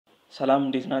ሰላም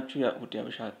እንዴት ናችሁ? ያ ውድ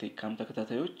ያበሻ ቴክካም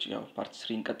ተከታታዮች ያው ፓርት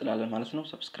 3 እንቀጥላለን ማለት ነው።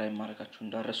 ሰብስክራይብ ማድረጋችሁ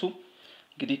እንዳረሱ።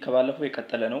 እንግዲህ ከባለፈው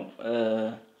የቀጠለ ነው።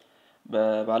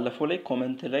 ባለፈው ላይ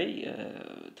ኮሜንት ላይ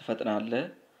ትፈጥናለህ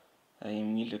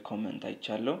የሚል ኮሜንት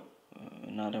አይቻለሁ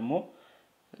እና ደግሞ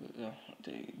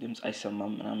ድምጽ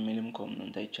አይሰማም ምናምን የሚልም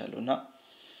ኮሜንት አይቻለሁና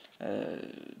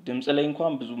ድምጽ ላይ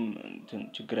እንኳን ብዙም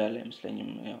ችግር ያለ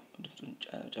አይመስለኝም። ያው ድምጹን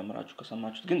ጨምራችሁ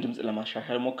ከሰማችሁት ግን ድምጽ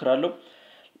ለማሻሻል ሞክራለሁ።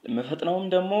 መፈጥነውም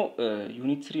ደግሞ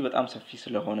ዩኒት 3 በጣም ሰፊ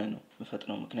ስለሆነ ነው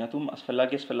መፈጥነው ምክንያቱም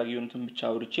አስፈላጊ የሆኑትን ብቻ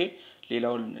አውርቼ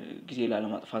ሌላውን ጊዜ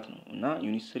ላለማጥፋት ነው እና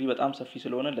ዩኒት 3 በጣም ሰፊ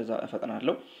ስለሆነ ለዛ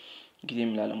እፈጥናለሁ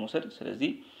ጊዜም ላለመውሰድ።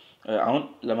 ስለዚህ አሁን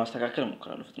ለማስተካከል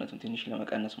ሞክራለሁ፣ ፍጥነቱን ትንሽ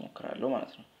ለመቀነስ ሞክራለሁ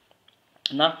ማለት ነው።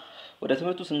 እና ወደ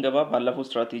ትምህርቱ ስንገባ ባለፈው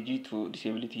ስትራቴጂ ቱ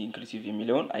ዲሴቢሊቲ ኢንክሉሲቭ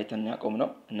የሚለውን አይተን ያቆም ነው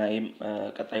እና ይሄም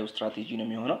ቀጣዩ ስትራቴጂ ነው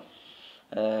የሚሆነው።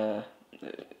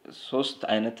 ሶስት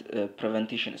አይነት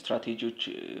ፕሪቨንቲሽን ስትራቴጂዎች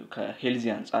ከሄልዚ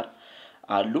አንፃር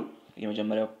አሉ።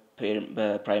 የመጀመሪያው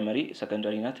በፕራይመሪ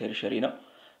ሰከንደሪ እና ቴሪሸሪ ነው።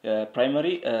 ፕራይመሪ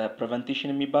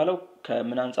ፕሪቨንቲሽን የሚባለው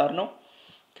ከምን አንፃር ነው?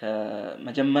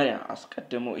 ከመጀመሪያ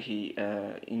አስቀድሞ ይሄ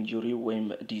ኢንጁሪ ወይም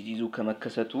ዲዚዙ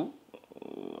ከመከሰቱ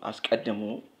አስቀድሞ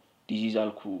ዲዚዝ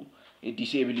አልኩ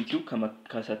ዲሴቢሊቲው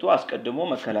ከመከሰቱ አስቀድሞ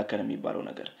መከላከል የሚባለው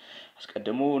ነገር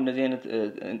አስቀድሞ እነዚህ አይነት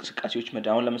እንቅስቃሴዎች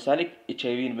መዳውን ለምሳሌ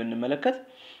ኤችአይቪን ብንመለከት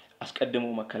አስቀድሞ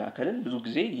መከላከልን ብዙ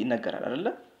ጊዜ ይነገራል አይደለ?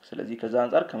 ስለዚህ ከዛ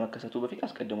አንፃር ከመከሰቱ በፊት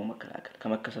አስቀድሞ መከላከል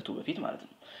ከመከሰቱ በፊት ማለት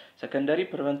ነው። ሰከንደሪ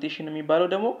ፕሪቨንቲሽን የሚባለው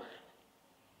ደግሞ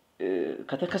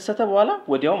ከተከሰተ በኋላ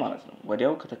ወዲያው ማለት ነው።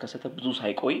 ወዲያው ከተከሰተ ብዙ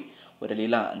ሳይቆይ ወደ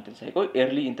ሌላ እንትን ሳይቆይ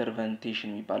ኤርሊ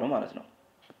ኢንተርቨንቴሽን የሚባለው ማለት ነው።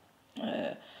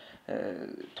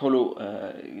 ቶሎ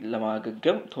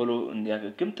ለማገገም ቶሎ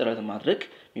እንዲያገግም ጥረት ማድረግ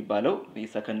የሚባለው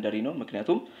የሰከንደሪ ነው።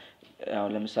 ምክንያቱም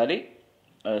አሁን ለምሳሌ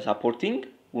supporting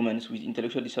women with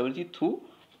intellectual disability to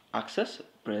access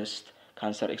breast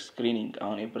cancer screening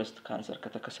አሁን የብሬስት ካንሰር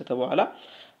ከተከሰተ በኋላ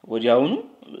ወዲያውኑ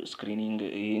ስክሪኒንግ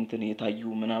እንትን የታዩ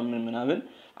ምናምን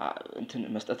እንትን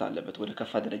መስጠት አለበት ወደ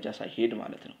ከፋ ደረጃ ሳይሄድ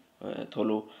ማለት ነው። ቶሎ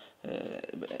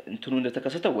እንትኑ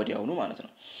እንደተከሰተ ወዲያውኑ ማለት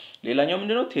ነው። ሌላኛው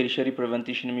ምንድነው? ቴሪሸሪ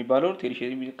ፕሪቨንቲሽን የሚባለው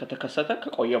ቴሪሸሪ ከተከሰተ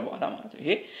ከቆየ በኋላ ማለት ነው።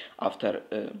 ይሄ አፍተር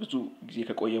ብዙ ጊዜ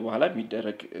ከቆየ በኋላ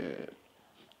የሚደረግ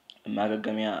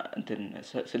ማገገሚያ እንትን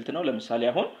ስልት ነው። ለምሳሌ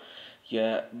አሁን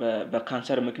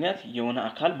በካንሰር ምክንያት የሆነ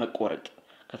አካል መቆረጥ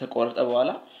ከተቆረጠ በኋላ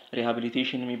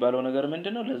ሪሃቢሊቴሽን የሚባለው ነገር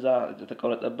ምንድነው? ለዛ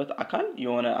የተቆረጠበት አካል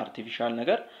የሆነ አርቲፊሻል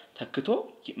ነገር ተክቶ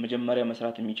መጀመሪያ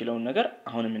መስራት የሚችለውን ነገር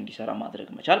አሁንም እንዲሰራ ማድረግ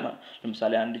መቻል ማለት ነው።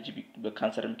 ለምሳሌ አንድ ልጅ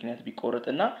በካንሰር ምክንያት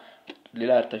ቢቆረጥና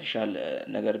ሌላ አርቲፊሻል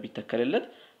ነገር ቢተከለለት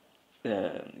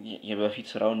የበፊት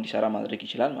ስራውን እንዲሰራ ማድረግ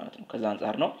ይችላል ማለት ነው። ከዛ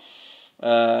አንፃር ነው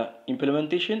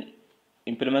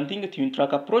ኢምፕሊሜንቲንግ ቲዩን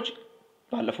ትራክ አፕሮች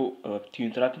ባለፈው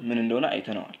ቲዩን ትራክ ምን እንደሆነ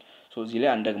አይተናል። ሶ እዚህ ላይ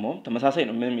አንደግሞም ተመሳሳይ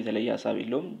ነው፣ ምንም የተለየ ሐሳብ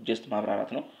የለውም፣ ጀስት ማብራራት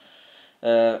ነው።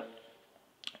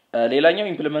 ሌላኛው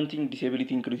ኢምፕሊሜንቲንግ ዲሴቢሊቲ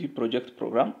ኢንክሉሲቭ ፕሮጀክት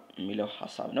ፕሮግራም የሚለው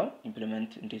ሐሳብ ነው።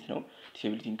 ኢምፕሊሜንት እንዴት ነው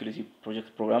ዲሴቢሊቲ ኢንክሉሲቭ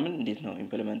ፕሮጀክት ፕሮግራምን እንዴት ነው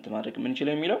ኢምፕሊሜንት ማድረግ ምን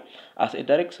ይችላል የሚለው as a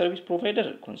direct service provider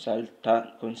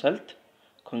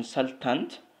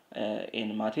consultant in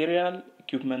material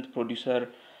equipment producer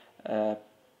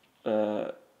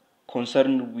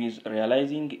concerned with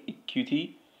realizing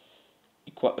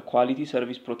quality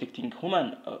service protecting human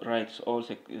rights, all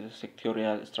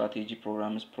sectorial strategy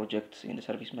programs projects in the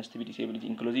service must be disability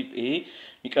inclusive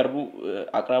የሚቀርቡ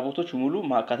አቅራቦቶች ሙሉ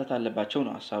ማካተት አለባቸው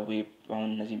ነው ሐሳቡ። አሁን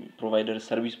እነዚህ ፕሮቫይደርስ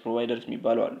ሰርቪስ ፕሮቫይደርስ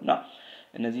የሚባሉ አሉና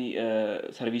እነዚህ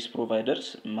ሰርቪስ ፕሮቫይደርስ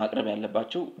ማቅረብ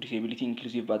ያለባቸው ዲሴቢሊቲ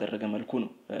ኢንክሉሲቭ ባደረገ መልኩ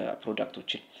ነው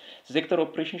ፕሮዳክቶችን። sector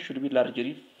operation should be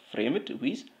largely framed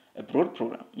with a broad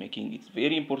program, making it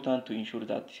very important to ensure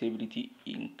that disability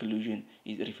inclusion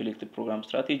is reflected program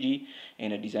strategy and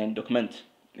a design document.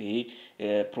 ይሄ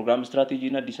ፕሮግራም ስትራቴጂ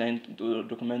እና ዲዛይን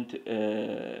ዶክመንት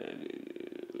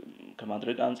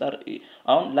ከማድረግ አንፃር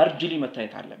አሁን ላርጅሊ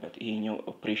መታየት አለበት ይሄኛው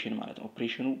ኦፕሬሽን ማለት ነው።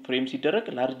 ኦፕሬሽኑ ፍሬም ሲደረግ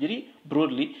ላርጅሊ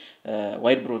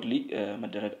ዋይድ ብሮድሊ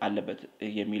መደረግ አለበት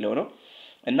የሚለው ነው።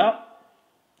 እና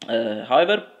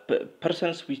however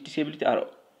persons with disability are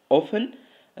often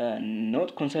not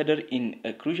considered in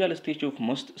a crucial stage of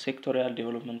most sectorial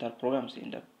developmental programs in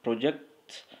the project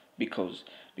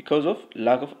because of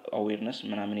lack of awareness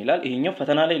ምናምን ይላል። ይሄኛው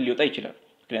ፈተና ላይ ሊወጣ ይችላል።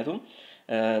 ምክንያቱም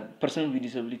persons with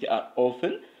disability are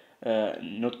often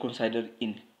not considered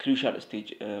in crucial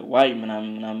stage why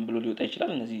ምናምን ብሎ ሊወጣ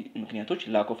ይችላል። እነዚህ ምክንያቶች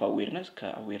lack of awareness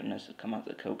ከአዌርነስ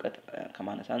ከእውቀት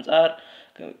ከማነስ አንፃር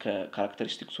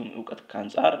ከካራክተሪስቲክሱን እውቀት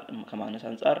ከአንፃር ከማነስ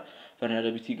አንፃር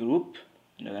vulnerability group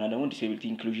እንደገና ደግሞ ዲሴቢሊቲ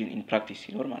ኢንክሉዥን ኢን ፕራክቲስ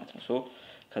ሲኖር ማለት ነው። ሶ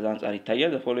ከዛ አንፃር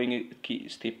ይታያል። the following key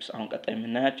steps አሁን ቀጣይ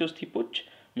የምናያቸው ስቴፖች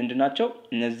ምንድናቸው?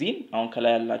 እነዚህን አሁን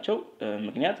ከላይ ያላቸው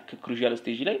ምክንያት ከክሩሻል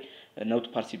ስቴጅ ላይ ኖት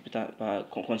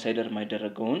ኮንሲደር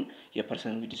የማይደረገውን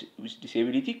የፐርሰን ዊዝ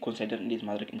ዲሴቢሊቲ ኮንሲደር እንዴት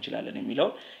ማድረግ እንችላለን የሚለው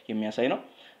የሚያሳይ ነው።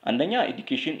 አንደኛ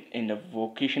ኤዱኬሽን ኤንድ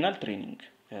ቮኬሽናል ትሬኒንግ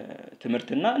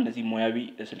ትምህርትና እነዚህ ሙያዊ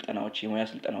ስልጠናዎች የሙያ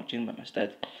ስልጠናዎችን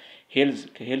በመስጠት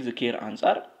ከሄልዝ ኬር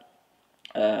አንፃር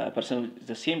ፐርሰን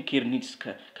ዘ ሴም ኬር ኒድስ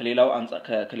ከሌላው አንፃር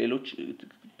ከሌሎች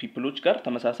ፒፕሎች ጋር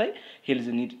ተመሳሳይ ሄልዝ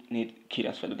ኒድ ኬር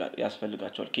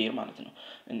ያስፈልጋቸዋል ኬር ማለት ነው።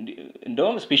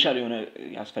 እንደውም ስፔሻል የሆነ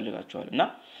ያስፈልጋቸዋል እና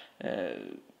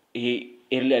ይሄ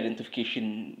ኤርሊ አይደንቲፊኬሽን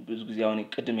ብዙ ጊዜ አሁን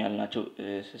ቅድም ያልናቸው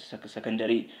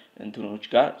ሰከንደሪ እንትኖች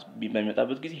ጋር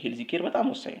በሚመጣበት ጊዜ ሄልዝ ኬር በጣም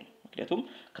ወሳኝ ነው። ምክንያቱም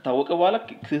ከታወቀ በኋላ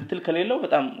ክትትል ከሌለው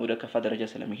በጣም ወደ ከፋ ደረጃ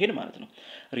ስለሚሄድ ማለት ነው።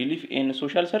 ሪሊፍ ኤንድ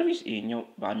ሶሻል ሰርቪስ ይሄኛው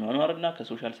በአኗኗርና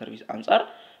ከሶሻል ሰርቪስ አንፃር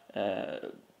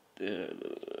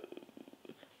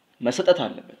መሰጠት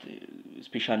አለበት።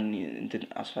 ስፔሻል እንትን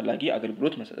አስፈላጊ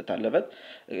አገልግሎት መሰጠት አለበት።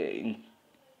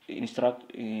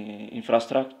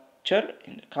 ኢንፍራስትራክቸር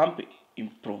ካምፕ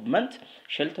ኢምፕሩቭመንት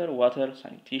ሼልተር ዋተር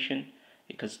ሳኒቴሽን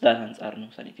ከጽዳት አንፃር ነው።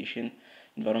 ሳኒቴሽን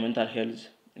ኢንቫይሮንመንታል ሄልዝ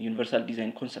ዩኒቨርሳል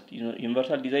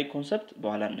ዲዛይን ኮንሰፕት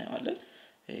በኋላ እናየዋለን።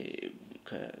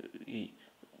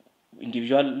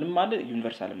 ኢንዲቪጁዋልም አለ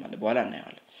ዩኒቨርሳልም አለ በኋላ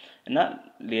እናየዋለን። እና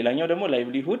ሌላኛው ደግሞ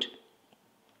ላይቭሊሁድ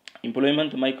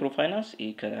ኢምፕሎይመንት ማይክሮ ፋይናንስ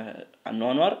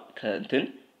ከአኗኗር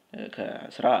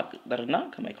ከስራ ቅጥርና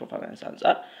ከማይክሮ ፋይናንስ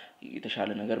አንፃር የተሻለ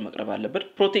ነገር መቅረብ አለበት።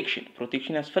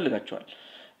 ፕሮቴክሽን ያስፈልጋቸዋል።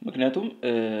 ምክንያቱም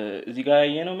እዚህ ጋር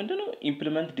ያየነው ምንድነው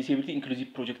ኢምፕሊመንት ዲሴቢሊቲ ኢንክሉሲቭ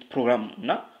ፕሮጀክት ፕሮግራም ነው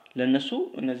እና ለነሱ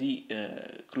እነዚህ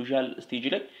ክሩሻል ስቴጅ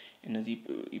ላይ እነዚህ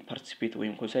ፓርቲሲፔት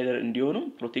ወይም ኮንሲደር እንዲሆኑ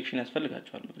ፕሮቴክሽን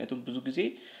ያስፈልጋቸዋል። ምክንያቱም ብዙ ጊዜ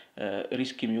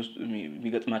ሪስክ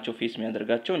የሚገጥማቸው ፌስ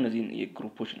የሚያደርጋቸው እነዚህ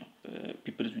የግሩፖች ነው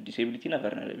ፒፕልስ ዊዝ ዲሴቢሊቲ እና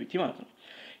ቨልነራቢሊቲ ማለት ነው።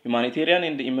 ሁማኒቴሪያን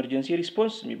ኤንድ ኢመርጀንሲ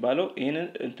ሪስፖንስ የሚባለው ይሄንን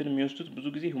የሚወስዱት ብዙ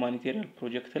ጊዜ ሁማኒቴሪያን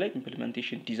ፕሮጀክት ላይ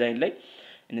ኢምፕሊሜንቴሽን ዲዛይን ላይ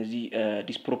እነዚህ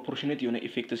ዲስፕሮፖርሽኔት የሆነ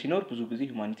ኢፌክት ሲኖር ብዙ ጊዜ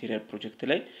ሁማኒቴሪያን ፕሮጀክት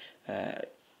ላይ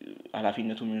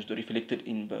ኃላፊነቱ የሚወስደው ሪፍሌክትድ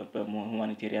ኢን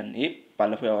በሁማኒቴሪያን ይሄ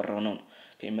ባለፈው ያወራው ነው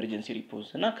ከኢመርጀንሲ ሪስፖንስ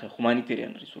እና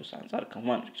ከሁማኒቴሪያን ሪሶርስ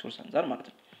አንፃር ማለት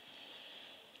ነው።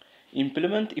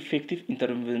 ኢምፕሊመንት ኢፌክቲቭ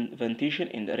ኢንተርቬንሽን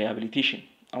ኤንድ ሪሃቢሊቴሽን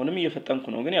አሁንም እየፈጠንኩ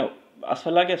ነው ግን ያው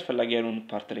አስፈላጊ ያልሆነ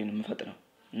ፓርት ላይ ነው የምፈጥነው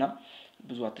እና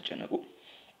ብዙ አትጨነቁ።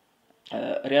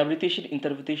 ሪሃቢሊቴሽን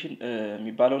ኢንተርቬንሽን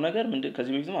የሚባለው ነገር ምንድነው?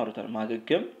 ከዚህ በፊትም አውርተናል።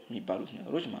 ማገገም የሚባሉት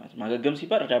ነገሮች ማለት ማገገም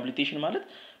ሲባል ሪሃቢሊቴሽን ማለት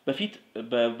በፊት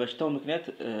በበሽታው ምክንያት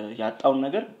ያጣውን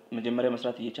ነገር መጀመሪያ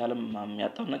መስራት እየቻለ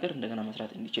ያጣውን ነገር እንደገና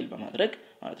መስራት እንዲችል በማድረግ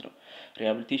ማለት ነው።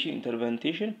 ሪሃቢሊቴሽን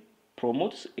ኢንተርቬንሽን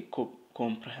ፕሮሞትስ ኤ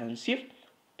ኮምፕሬሄንሲቭ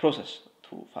ፕሮሰስ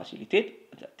ቱ ፋሲሊቴት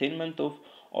ዘ አቴንመንት ኦፍ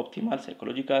ኦፕቲማል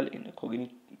ሳይኮሎጂካል ኤንድ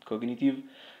ኮግኒቲቭ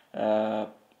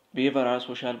ቢሄቪራል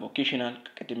ሶሻል ቮኬሽናል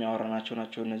ቅድም ያወራናቸው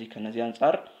ናቸው። ከነዚህ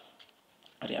አንፃር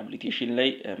ሪሃቢሊቴሽን ላይ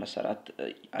መሰራት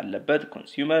አለበት።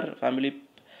 ኮንሱመር ፋሚሊ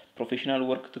ፕሮፌሽናል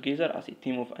ወርክ ቱጌዘር አስ ኤ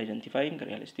ቲም ኦፍ አይደንቲፋይንግ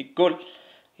ሪያሊስቲክ ጎል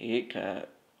ይሄ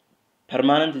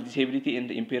ከፐርማነንት ዲሴቢሊቲ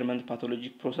ኤንድ ኢምፔርመንት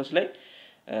ፓቶሎጂክ ፕሮሰስ ላይ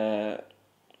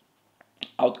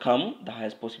outcome the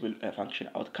highest possible function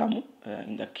outcome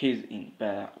in the case in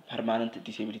permanent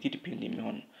disability depend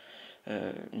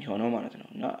የሚሆነው ማለት ነው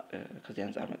እና ከዚህ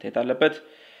አንፃር መታየት አለበት።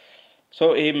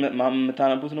 ይሄ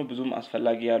ማምታናቡት ነው ብዙም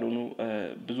አስፈላጊ ያልሆኑ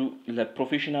ብዙ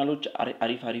ለፕሮፌሽናሎች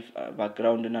አሪፍ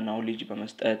ባክግራውንድ እና ናውሌጅ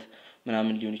በመስጠት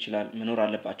ምናምን ሊሆን ይችላል መኖር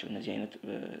አለባቸው። እነዚህ አይነት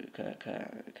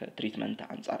ከትሪትመንት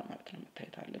አንፃር ማለት ነው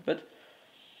መታየት አለበት።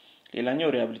 ሌላኛው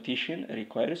rehabilitation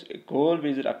requires a goal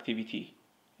based activity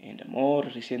and a more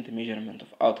recent measurement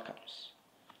of outcomes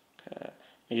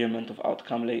measurement of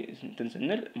outcome ላይ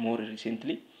ስንል more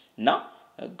recently እና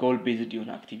goal based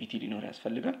የሆነ activity ሊኖር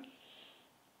ያስፈልጋል።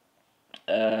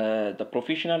 The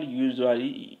professional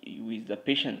usually with the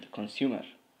patient consumer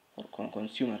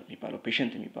የሚባለው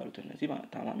patient የሚባሉት እነዚህ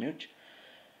ታማሚዎች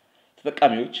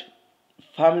ተጠቃሚዎች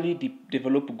family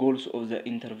develop goals of the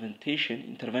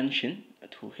intervention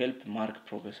to help mark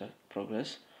progress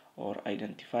or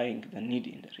identifying the need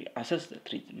and reassess the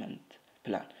treatment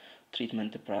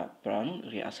plan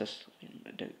reassess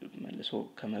መልሶ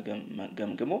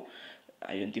ከመገምገሙ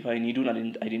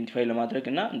identify ለማድረግ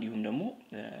እና እንዲሁም ደግሞ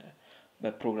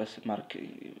በፕሮግረስ ማርክ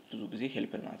ብዙ ጊዜ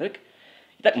ሄልፕ ለማድረግ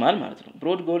ይጠቅማል ማለት ነው።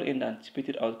 broad goal and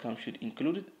anticipated outcome should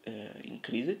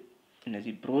increase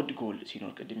እነዚህ broad goal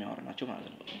ሲኖር ቅድም ያወራናቸው ማለት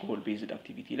ነው። goal based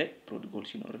activity ላይ broad goal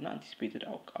ሲኖርና anticipated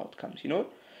outcome ሲኖር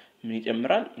ምን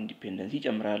ይጨምራል? ኢንዲፔንደንሲ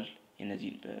ይጨምራል። እነዚህ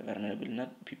vulnerable እና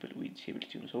people with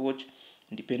disability ሰዎች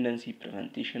ኢንዲፔንደንሲ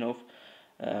prevention of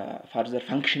further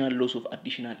functional loss of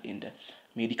additional and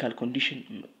medical condition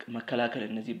መከላከል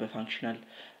እነዚህ በfunctional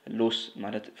loss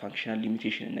ማለት functional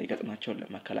limitation እና ይገጥማቸዋል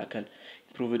ለመከላከል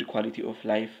improved quality of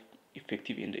life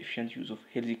effective and efficient use of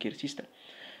health care system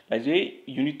በዚህ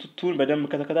ዩኒት 2 በደንብ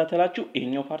ከተከታተላችሁ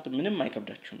ይሄኛው ፓርት ምንም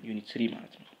አይከብዳችሁም ዩኒት 3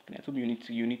 ማለት ነው ምክንያቱም ዩኒት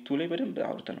 2 ላይ በደንብ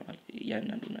አውርተናል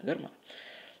ያንንዱ ነገር ማለት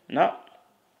እና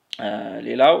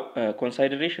ሌላው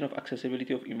consideration of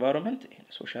accessibility of environment and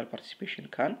social participation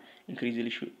can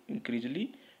increasingly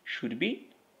should be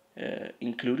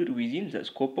included within the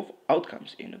scope of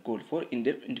outcomes and goal for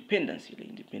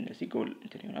independency goal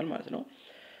እንትን ይሆናል ማለት ነው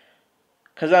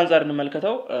ከዛ አንፃር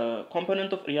እንመልከተው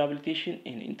component of rehabilitation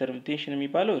and intervention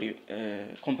የሚባለው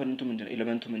component ምንድነው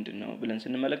ኤሌመንቱ ምንድነው ብለን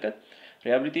ስንመለከት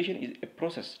rehabilitation is a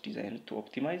process designed to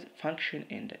optimize function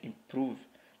and improve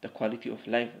the quality of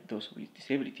life of those with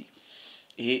disability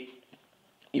ይሄ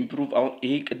improve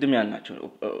ይሄ ቅድም ያልናቸው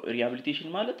rehabilitation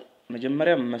ማለት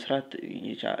መጀመሪያ መስራት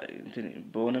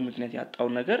በሆነ ምክንያት ያጣው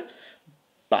ነገር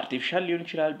በአርቲፊሻል ሊሆን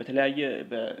ይችላል በተለያየ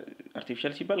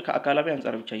በአርቲፊሻል ሲባል ከአካላዊ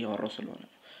አንፃር ብቻ ያወራው ስለሆነ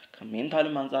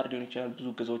ከሜንታልም አንፃር ሊሆን ይችላል ብዙ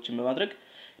ገዛዎችን በማድረግ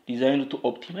designed to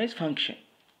optimize function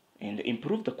and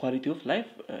improve the quality of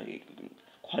life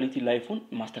quality life-ን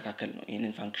ማስተካከል ነው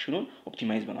ይሄንን ፋንክሽኑን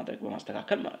ኦፕቲማይዝ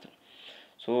በማስተካከል ማለት ነው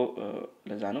so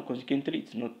ለዛ ነው consequently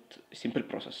it's not simple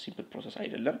process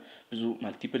አይደለም ብዙ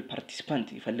multiple participant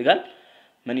ይፈልጋል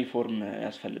many form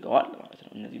ያስፈልገዋል ማለት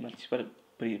ነው እነዚህ multiple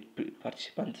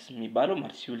participants የሚባለው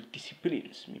multiple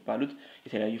disciplines የሚባሉት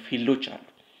የተለያዩ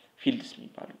ፊልድስ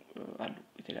የሚባሉ አሉ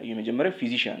የተለያዩ የመጀመሪያው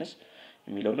ፊዚሺያንስ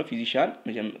የሚለው ነው ፊዚሺያን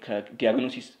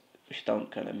ከዲያግኖሲስ በሽታውን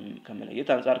ከመለየት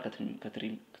አንፃር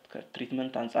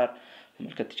ከትሪትመንት አንፃር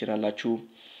መመልከት ትችላላችሁ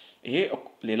ይሄ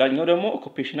ሌላኛው ደግሞ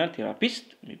ኦኩፔሽናል ቴራፒስት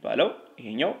የሚባለው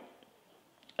ይሄኛው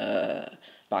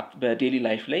በዴሊ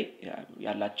ላይፍ ላይ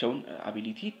ያላቸውን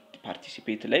አቢሊቲ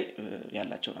ፓርቲሲፔት ላይ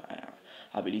ያላቸውን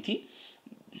አቢሊቲ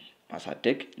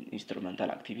ማሳደግ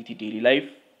ኢንስትሩሜንታል አክቲቪቲ ዴሊ ላይፍ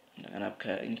እና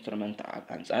ከኢንስትሩሜንት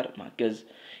አንፃር ማገዝ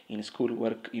ኢን ስኩል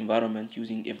ወርክ ኢንቫይሮንመንት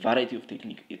ዩዚንግ ኤ ቫራይቲ ኦፍ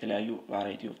ቴክኒክ የተለያዩ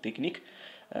ቫራይቲ ኦፍ ቴክኒክ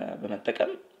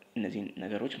በመጠቀም እነዚህን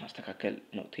ነገሮች ማስተካከል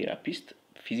ነው ቴራፒስት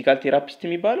ፊዚካል ቴራፒስት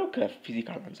የሚባለው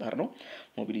ከፊዚካል አንፃር ነው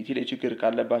ሞቢሊቲ ላይ ችግር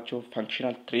ካለባቸው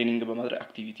ፋንክሽናል ትሬኒንግ በማድረግ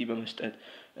አክቲቪቲ በመስጠት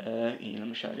ይሄ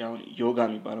ለምሳሌ አሁን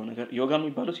ዮጋ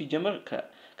የሚባለው ሲጀመር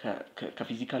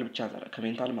ከፊዚካል ብቻ አንፃር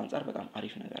ከሜንታል አንፃር በጣም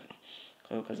አሪፍ ነገር ነው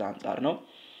ከዛ አንፃር ነው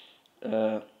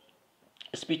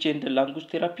ስፒች ኤንድ ላንጉዌጅ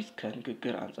ቴራፒስት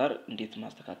ከንግግር አንፃር እንዴት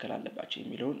ማስተካከል አለባቸው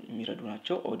የሚለውን የሚረዱ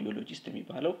ናቸው ኦዲዮሎጂስት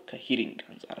የሚባለው ከሂሪንግ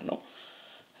አንፃር ነው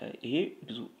ይሄ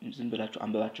ብዙ ዝም ብላችሁ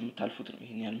አንበባችሁ የምታልፉት ነው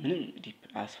ይሄን ያን ምንም ዲፕ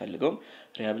አያስፈልገውም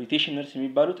ሪሃቢሊቴሽን ነርስ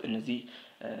የሚባሉት እነዚህ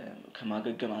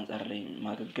ከማገገም አንፃር ላይ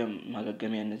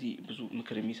ማገገሚያ እነዚህ ብዙ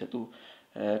ምክር የሚሰጡ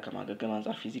ከማገገም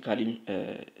አንፃር ፊዚካሊ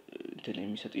እንትን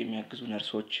የሚሰጡ የሚያግዙ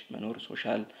ነርሶች መኖር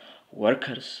ሶሻል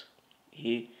ወርከርስ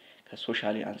ይሄ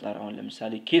ከሶሻሊ አንፃር አሁን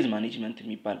ለምሳሌ ኬዝ ማኔጅመንት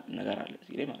የሚባል ነገር አለ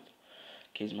እዚህ ላይ ማለት ነው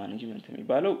ኬዝ ማኔጅመንት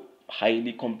የሚባለው ሃይሊ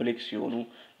ኮምፕሌክስ የሆኑ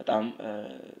በጣም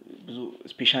ብዙ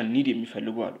ስፔሻል ኒድ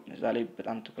የሚፈልጉ አሉ እዛ ላይ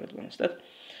በጣም ትኩረት በመስጠት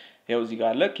ያው እዚህ ጋር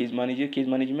አለ ኬዝ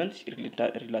ማኔጅመንት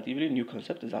relatively new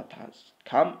concept that has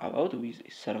come about with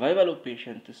survival of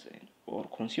patients or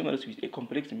consumers with a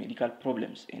complex medical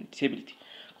problems and disability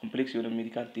complex የሆነ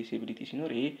medical disability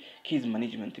ሲኖር ይሄ ኬዝ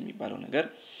ማኔጅመንት የሚባለው ነገር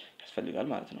ያስፈልጋል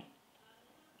ማለት ነው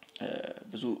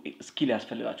ብዙ ስኪል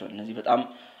ያስፈልጋቸዋል እነዚህ በጣም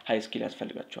ሃይ ስኪል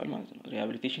ያስፈልጋቸዋል ማለት ነው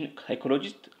ሪሃቢሊቴሽን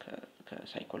ሳይኮሎጂስት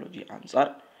ከሳይኮሎጂ አንፃር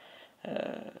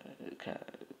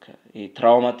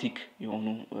ትራውማቲክ የሆኑ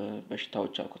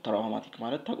በሽታዎች አሉ ትራውማቲክ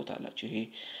ማለት ታውቁታላችሁ ይሄ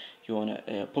የሆነ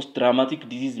ፖስት ትራውማቲክ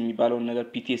ዲዚዝ የሚባለው ነገር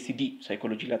PTSD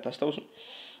ሳይኮሎጂ ላይ ታስታውሱ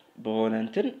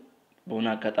በሆነ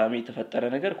አጋጣሚ የተፈጠረ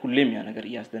ነገር ሁሌም ያ ነገር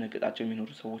ያስደነግጣቸው የሚኖሩ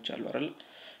ሰዎች አሉ አይደል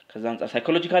ከዛ አንፃር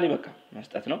ሳይኮሎጂካሊ በቃ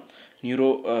መስጠት ነው ኒውሮ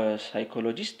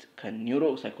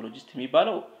ሳይኮሎጂስት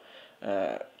የሚባለው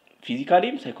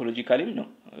ፊዚካሊም ሳይኮሎጂካሊም ነው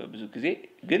ብዙ ጊዜ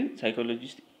ግን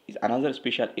ሳይኮሎጂስት is another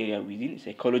special area within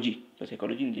psychology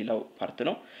psychology ሌላው ፓርት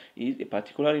ነው is a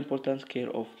particular importance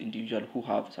care of individual who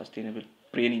have sustainable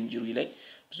brain injury ላይ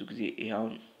ብዙ ጊዜ ይሄው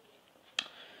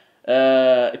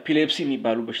ኤፒሌፕሲ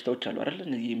የሚባሉ በሽታዎች አሉ አይደል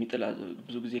እነዚህ የሚጥላ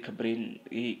ብዙ ጊዜ ከብሬን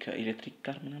ይሄ ከኤሌክትሪክ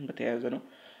ጋር ምናምን በተያያዘ ነው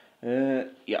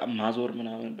ያ ማዞር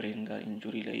ምናምን ብሬን ጋር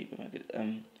ኢንጁሪ ላይ በመገጠም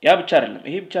ያ ብቻ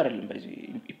አይደለም በዚህ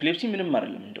ኤፒሌፕሲ ምንም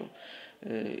አይደለም እንደው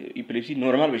ኤፒሌፕሲ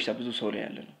ኖርማል በሽታ ብዙ ሰው ላይ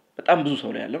ያለ ነው በጣም ብዙ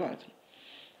ሰው ላይ ያለ ማለት ነው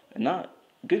እና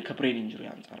ግን ከብሬን ኢንጁሪ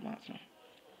አንፃር ማለት ነው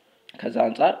ከዛ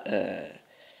አንፃር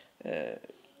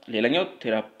ሌላኛው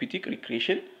ቴራፒቲክ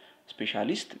ሪክሬሽን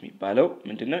ስፔሻሊስት የሚባለው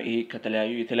ምንድነው ይሄ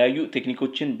የተለያዩ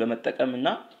ቴክኒኮችን በመጠቀምና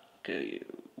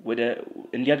ወደ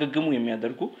እንዲያገግሙ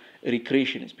የሚያደርጉ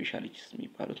ሪክሬሽን ስፔሻሊስት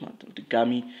የሚባሉት ማለት ነው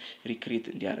ድጋሚ ሪክሬት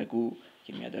እንዲያደርጉ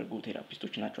የሚያደርጉ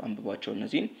ቴራፒስቶች ናቸው አንብቧቸው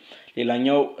እነዚህን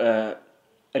ሌላኛው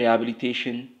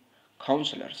ሪሃቢሊቴሽን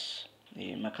ካውንሰለርስ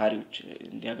መካሪዎች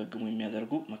እንዲያገግሙ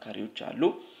የሚያደርጉ መካሪዎች አሉ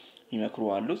የሚመክሩ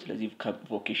አሉ ስለዚህ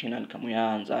ከቮኬሽናል ከሙያ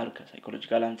አንፃር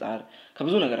ከሳይኮሎጂካል አንፃር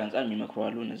ከብዙ ነገር አንፃር የሚመክሩ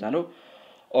አሉ እነዛ ነው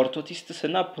ኦርቶቲስትስ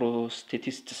እና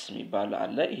ፕሮስቴቲስትስ የሚባል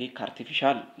አለ ይሄ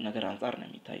ከአርቲፊሻል ነገር አንፃር ነው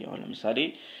የሚታየው ለምሳሌ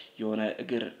የሆነ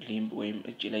እግር ሊምብ ወይም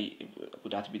እጅ ላይ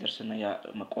ጉዳት ቢደርስና ያ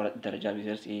መቆረጥ ደረጃ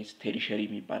ቢደርስ ይሄ ቴሪሸሪ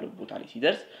የሚባለው ቦታ ላይ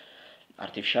ሲደርስ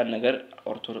አርቲፊሻል ነገር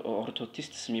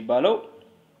ኦርቶቲስትስ የሚባለው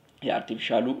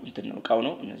የአርቲፊሻሉ እንትን ነው ቃው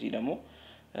ነው እነዚህ ደግሞ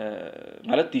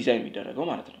ማለት ዲዛይን የሚደረገው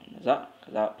ማለት ነው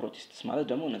ከዛ ፕሮቴስትስ ማለት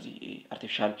ደግሞ እነዚህ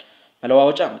አርቲፊሻል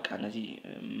መለዋወጫ በቃ እነዚህ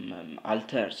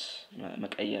አልተርስ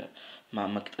መቀየር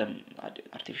ማመቅጠም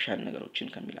አርቲፊሻል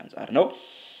ነገሮችን ከሚል አንፃር ነው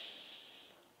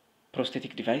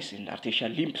prosthetic device and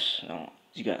artificial limbs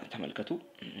እዚህ ጋር ተመልከቱ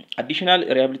additional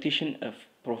rehabilitation of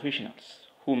professionals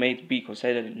who may be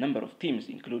considered in number of teams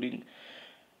including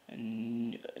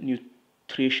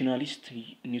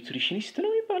nutritionist ነው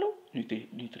የሚባለው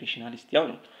nutritionist ያው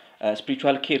ነው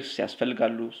spiritual care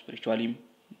ያስፈልጋሉ spiritually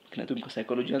ምክንያቱም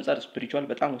ከሳይኮሎጂ አንፃር spiritual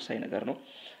በጣም ወሳኝ ነገር ነው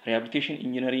rehabilitation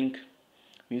engineering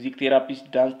music therapist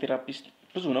dance therapist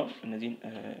ብዙ ነው እነዚህን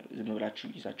ዝም ብላችሁ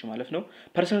ይዛችሁ ማለት ነው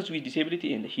persons with disability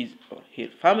and his or her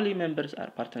family members are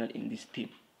partner in this team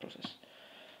process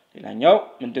ሌላኛው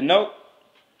ምንድነው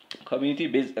community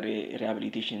based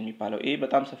rehabilitation የሚባለው ይሄ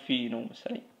በጣም ሰፊ ነው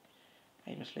መሰለኝ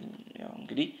አይመስለኝም ያው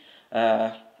እንግዲህ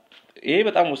ይሄ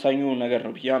በጣም ወሳኙ ነገር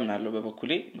ነው ብያምናለሁ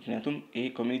በበኩሌ ምክንያቱም ይሄ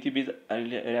community based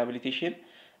rehabilitation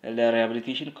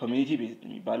ለሪሃቢሊቴሽን ኮሚኒቲ ቤዝድ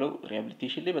የሚባለው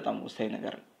ሪሃቢሊቴሽን ላይ በጣም ወሳኝ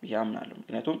ነገር ብያምናለሁ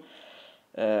ምክንያቱም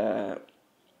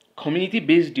ኮሚኒቲ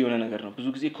ቤዝድ የሆነ ነገር ነው ብዙ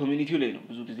ጊዜ ኮሚኒቲው ላይ ነው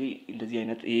ብዙ ጊዜ እንደዚህ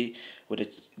አይነት ይሄ ወደ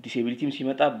ዲሴቢሊቲም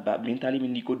ሲመጣ ሜንታሊም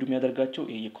እንዲጎዱ የሚያደርጋቸው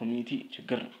ይሄ የኮሚኒቲ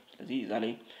ችግር ነው ስለዚህ እዛ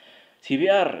ላይ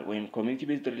CBR ወይም community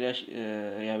based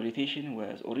rehabilitation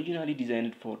was originally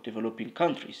designed for developing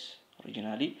countries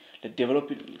originally the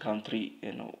developing country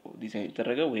design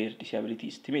የተደረገው where disability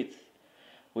estimates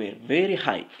were very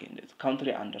high in the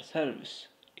country under service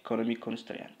economic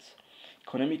constraints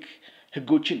economic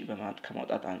ህጎችን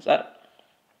ከማውጣት አንፃር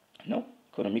ነው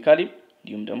ኢኮኖሚካሊ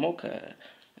እንዲሁም ደግሞ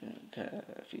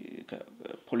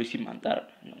ከፖሊሲ አንፃር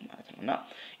ነው ማለት ነውና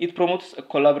it promotes a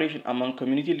collaboration among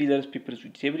community leaders people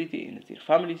with disability and their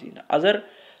families and other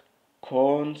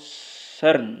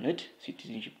concerned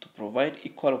citizenship to provide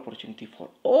equal opportunity for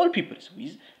all people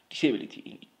with disability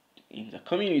in the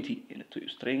community and to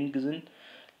strengthen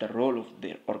the role of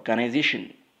their organization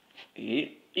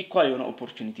equal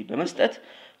opportunity በመስጠት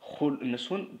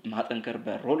እነሱን ማጠንከር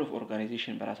በሮል ኦፍ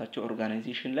ኦርጋናይዜሽን በራሳቸው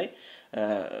ኦርጋናይዜሽን ላይ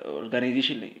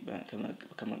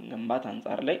ከመገንባት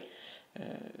አንፃር ላይ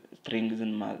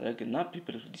ስትሬንግዝን ማድረግና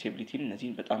ፒፕል ዊዝ ዲሴቢሊቲ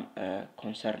እነዚህን በጣም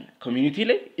ኮንሰርን ኮሚኒቲ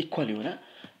ላይ ኢኳል የሆነ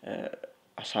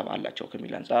ሐሳብ አላቸው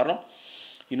ከሚል አንፃር ነው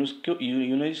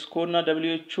ዩኔስኮ እና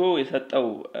WHO የሰጠው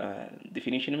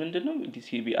ዲፊኒሽን ምንድነው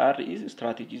CBR is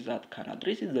strategies that can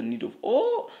address the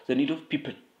need of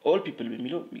people all people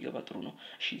በሚለው የሚገባ ጥሩ ነው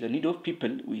እሺ the need of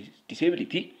people with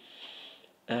disability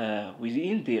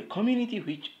within their community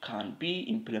which can be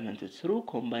implemented through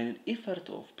combined effort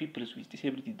of people with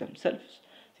disability themselves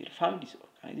their families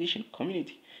organization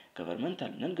community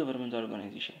governmental non-governmental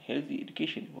organization health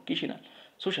education vocational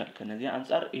social ከነዚህ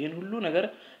አንፃር ይሄን ሁሉ ነገር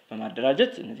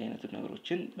በማደራጀት እነዚህ አይነት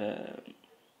ነገሮችን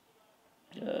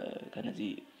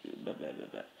ከነዚህ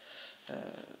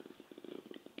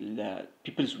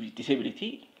ለፒፕል with disability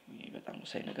በጣም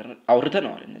ወሳኝ ነገር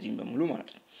አውርተናል እነዚህን በሙሉ ማለት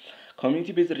ነው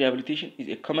community based rehabilitation is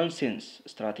a common sense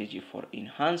strategy for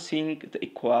enhancing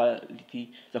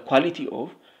the quality of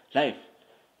life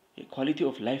the quality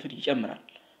of life ይጨምራል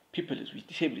people with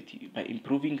disability by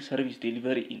improving service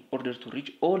delivery in order to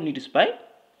reach all needs by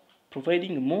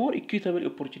providing more equitable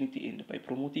opportunity and by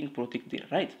protect their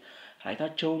rights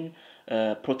ራይታቸውን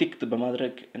ፕሮቴክት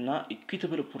በማድረግ እና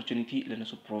equitable opportunity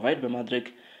ለነሱ ፕሮቫይድ በማድረግ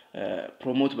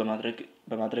ፕሮሞት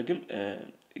በማድረግም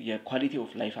የኳሊቲ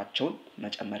ኦፍ ላይፋቸውን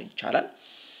መጨመር ይቻላል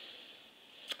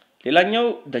ሌላኛው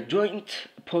the joint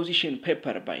position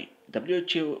paper by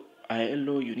WHO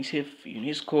ILO UNICEF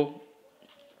UNESCO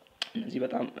እነዚህ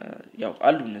በጣም ያው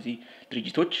አሉ እነዚህ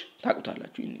ድርጅቶች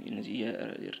ታቁታላችሁ እነዚህ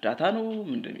እርዳታ ነው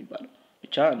ምንድነው የሚባለው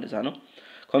ብቻ እንደዛ ነው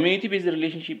community based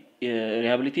relationship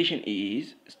rehabilitation is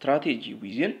strategy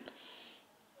within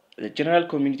the general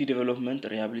community development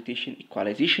rehabilitation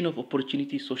equalization of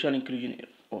opportunity social inclusion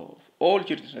of all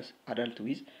children adults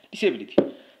with disability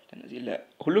እነዚህ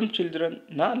ለሁሉም children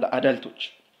እና ለአዳልቶች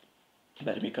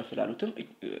በእድሜ ከፍ ላሉትም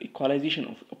equalization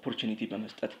of opportunity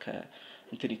በመስጠት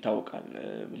እንትን ይታወቃል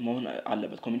መሆን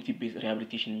አለበት community based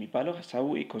rehabilitation የሚባለው ሐሳቡ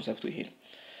ኮንሰፕቱ ይሄ ነው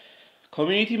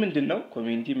community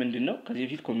ምንድነው ከዚህ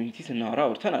በፊት community ስናወራ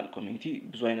አውርተናል community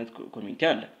ብዙ አይነት community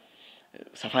አለ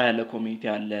ሰፋ ያለ community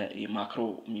አለ የማክሮ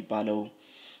የሚባለው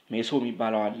ሜሶ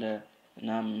የሚባለው አለ እና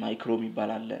ማይክሮ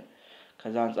የሚባል አለ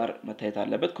ከዛ አንፃር መታየት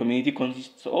አለበት community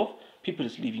consists of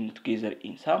peoples living together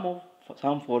in some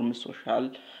forms social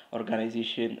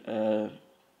organization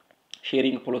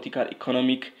sharing political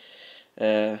economic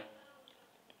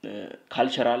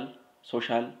cultural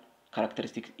social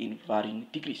characteristics in varying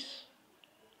degrees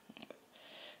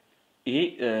ይሄ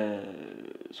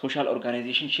social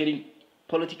organization sharing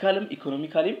politicalም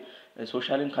economicalም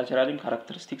socialም culturalም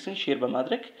characteristicsን share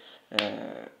በማድረግ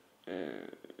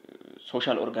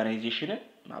social organization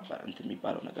ማባር እንትን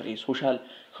የሚባለው ነገር ይሄ social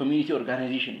community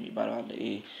organization የሚባለው አለ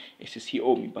ይሄ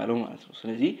SCO የሚባለው ማለት ነው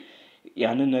ስለዚህ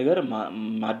ያንን ነገር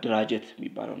ማደራጀት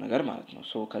የሚባለው ነገር ማለት ነው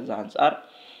ሶ ከዛ አንፃር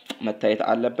መታየት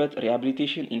አለበት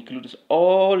rehabilitation includes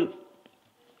all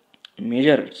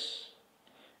measures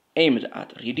aimed at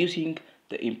reducing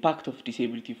the impact of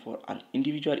disability for an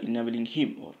individual enabling him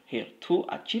or her to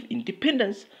achieve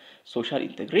independence social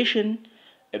integration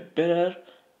a better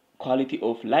quality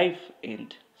of life and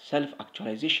self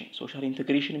actualization social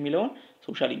integration የሚለውን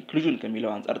social inclusion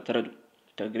ከሚለው አንፃር ተረዱ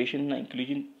integration እና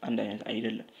inclusion አንድ አይነት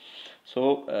አይደለም ሶ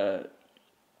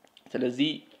ስለዚህ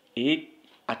ይሄ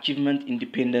achievement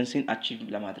independence achieve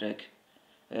ለማድረግ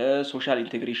social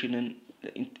integration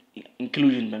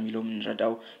inclusion በሚለው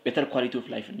እንረዳው better quality of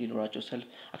life እንዲኖራቸው self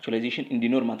actualization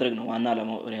እንዲኖር ማድረግ ነው ዋና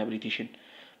ዓላማው rehabilitation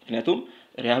ምክንያቱም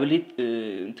ሪሃቢሊት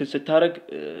እንትን ስታረግ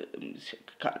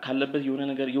ካለበት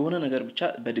የሆነ ነገር ብቻ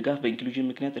በድጋፍ በኢንክሉዥን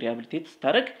ምክንያት ሪሃቢሊቴት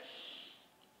ስታረግ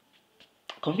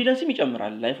ኮንፊደንስም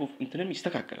ይጨምራል ላይፍ ኦፍ እንትንም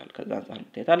ይስተካከላል ከዛ አንፃር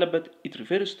መታየት አለበት it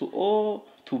refers to all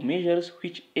to measures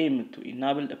which aim to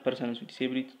enable a person with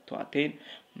disability to attain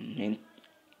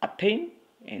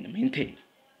and maintain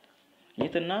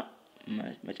የትና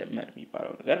መጨመር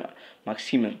የሚባለው ነገር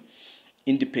maximum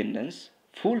independence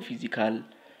full physical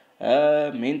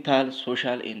mental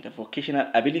social and vocational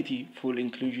ability full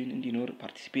inclusion እንዲኖር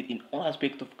participate in all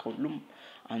aspects of ከሁሉም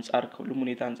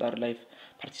ሁኔታ አንፃር life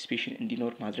participation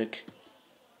እንዲኖር ማድረግ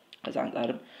ከዛ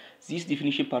አንፃር this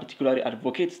definition particularly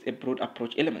advocates a broad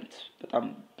approach element በጣም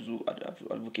ብዙ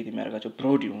advocate የሚያደርጋቸው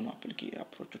broad የሆኑ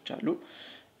approaches አሉ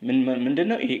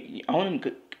ምንድነው ይሄ አሁንም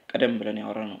ቀደም ብለን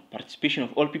ያወራነው participation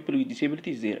of all people with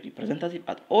disabilities is representative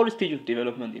at all stages of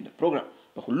development in the program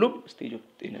በሁሉም stage of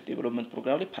development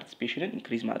program ላይ participation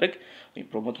increase ማድረግ ወይ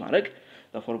promote ማድረግ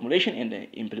the formulation and the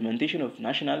implementation of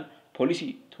national policy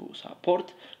to support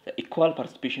the equal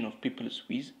participation of people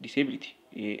with disability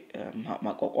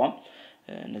ማቋቋም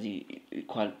እነዚህ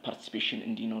equal participation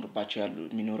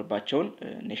እንዲኖርባቸውን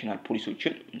national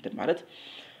ፖሊሲዎችን እንትን ማለት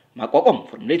ማቋቋም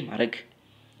formulate ማድረግ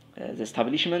the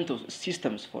establishment of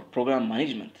systems for program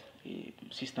management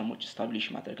ሲስተሞች establish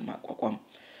ማድረግ ማቋቋም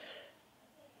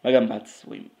መገንባት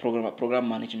ወይ ፕሮግራም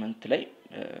ማኔጅመንት ላይ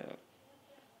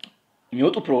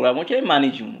የሚወጡ ፕሮግራሞች ላይ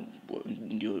ማኔጅ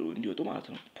እንዲወጡ ማለት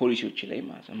ነው ፖሊሲዎች ላይ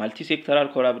ማለት ነው ማልቲ ሴክተራል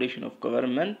ኮላቦሬሽን ኦፍ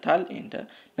ገቨርንመንታል ኤንድ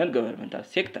ነን ገቨርንመንታል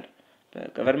ሴክተር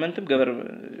በገቨርንመንትም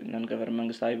ነን ገቨርንመንት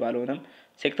መንግስታዊ ባልሆነም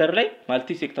ሴክተር ላይ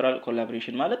ማልቲ ሴክተራል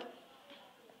ኮላቦሬሽን ማለት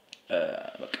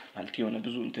በቃ ማልቲ የሆነ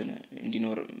ብዙ እንትን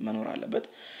እንዲኖር መኖር አለበት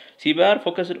CBR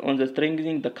focused on the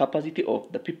strengthening the capacity of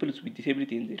the people with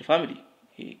disability in their family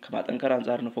ከማጠንከር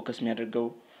አንፃር ነው ፎከስ የሚያደርገው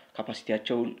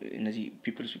ካፓሲቲያቸውን እነዚህ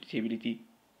people with disability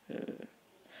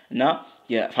እና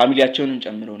የፋሚሊያቸውንም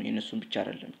ጨምረው ነው የነሱን ብቻ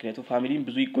አይደለም ምክንያቱም ፋሚሊም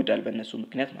ብዙ ይጎዳል በእነሱ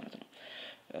ምክንያት ማለት ነው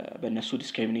በእነሱ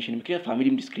ዲስክሪሚኔሽን ምክንያት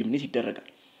ፋሚሊም ዲስክሪሚኔት ይደረጋል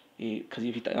ከዚህ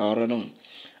በፊት ያወራነው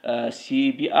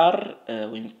CBR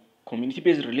ወይ community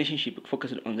based relationship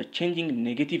focused on the changing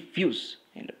negative views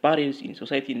and barriers in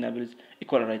society enables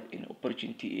equal rights and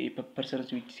opportunity persons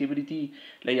with disability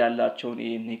ላይ ያላቸውን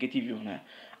ኔጌቲቭ የሆነ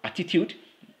attitude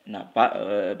እና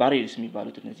barriers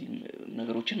የሚባሉት እነዚህ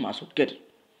ነገሮችን ማስወገድ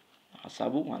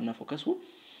ሐሳቡ ዋና ፎከሱ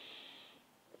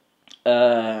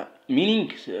meaning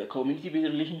community based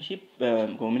relationship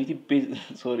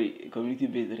community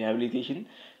based rehabilitation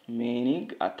meaning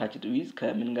attached with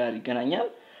ከምን ጋር ይገናኛል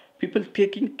people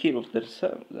taking care of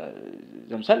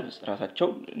themselves ራሳቸው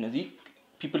እነዚህ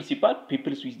people ሲባል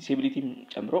people with disability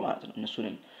ጨምሮ ማለት ነው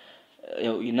እነሱንም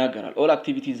ያው ይናገራል all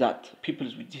activities that people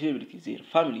with disabilities their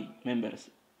family members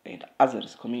and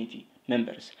others community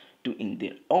members do in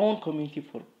their own community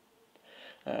for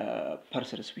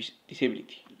persons with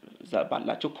disability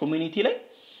ባላቸው ኮሚኒቲ ላይ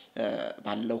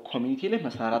ባለው ኮሚኒቲ ላይ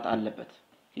መስራት አለበት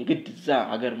የግድ እዛ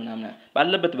ሀገር ምናምን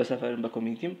ባለበት በሰፈርም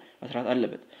በኮሚኒቲም መስራት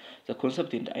አለበት the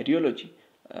concept and ideology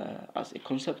as a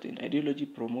concept and ideology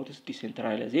promotes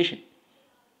decentralization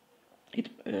it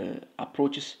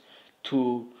approaches to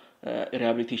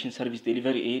rehabilitation service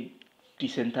delivery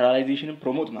decentralization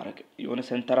promote ማድረግ የሆነ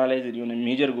centralized የሆነ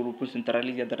ሜጀር ግሩፕን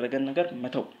centralize ያደረገን ነገር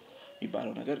መተው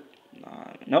የሚባለው ነገር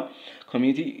ነው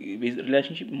community based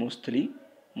relationship mostly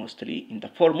in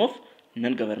the form of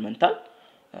non governmental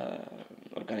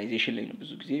ኦርጋናይዜሽን ላይ ነው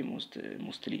ብዙ ጊዜ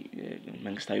ሞስትሊ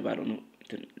መንግስታዊ ባልሆኑ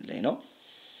ላይ ነው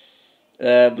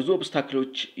ብዙ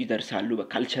ኦብስታክሎች ይደርሳሉ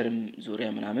በካልቸርም ዙሪያ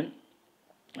ምናምን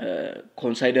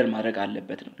ኮንሳይደር ማድረግ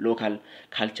አለበት ነው ሎካል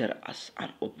ካልቸር አስ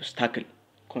አን ኦብስታክል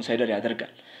ኮንሳይደር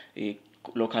ያደርጋል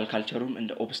ሎካል ካልቸሩም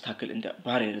እንደ ኦብስታክል እንደ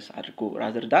ባሪየርስ አድርጎ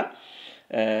rather than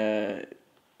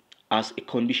as a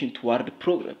condition toward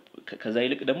progress ከዛ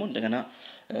ይልቅ ደግሞ እንደገና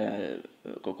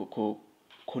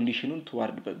ኮንዲሽኑን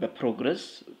toward በፕሮግረስ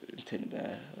እንትን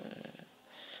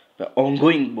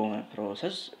በongoing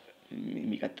process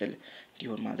የሚቀጥል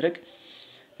እንዲሆን ማድረግ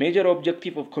major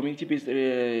objective of community based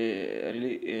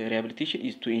rehabilitation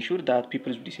is to ensure that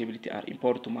people with disability are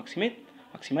empowered to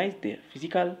maximize their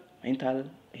physical mental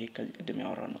ይሄ ከዚህ ቀደም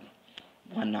ያወራው ነው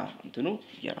ዋና እንትኑ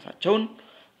የራሳቸውን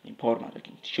ኢምፓወር ማድረግ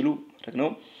እንዲችሉ ማድረግ ነው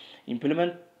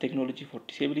implement technology for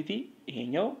disability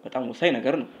ይሄኛው በጣም ወሳኝ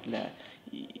ነገር ነው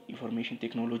ለኢንፎርሜሽን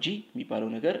ቴክኖሎጂ የሚባለው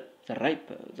ነገር the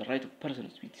right of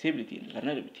persons with disability and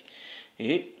vulnerability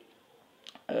ይሄ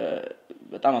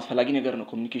በጣም አስፈላጊ ነገር ነው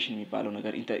ኮሚኒኬሽን የሚባለው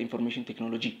ነገር ኢንፎርሜሽን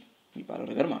ቴክኖሎጂ የሚባለው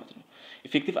ነገር ማለት ነው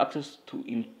effective access to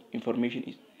information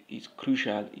is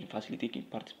crucial in facilitating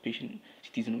participation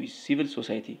citizens with civil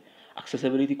society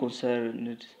accessibility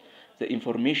concerns the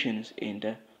informations and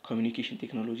the communication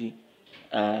technology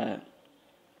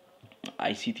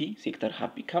ICT sector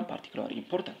have become particularly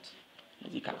important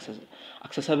እዚህ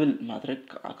accessible ማድረግ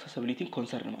accessibility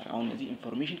concern ማለት አሁን እዚህ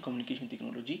ኢንፎርሜሽን ኮሚኒኬሽን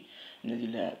ቴክኖሎጂ እነዚህ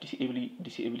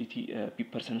ለዲስኤቢሊቲ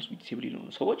persons with disability ነው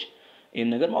ሰዎች ይሄን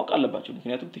ነገር ማወቅ አለባቸው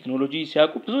ምክንያቱም ቴክኖሎጂ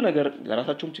ሲያውቁ ብዙ ነገር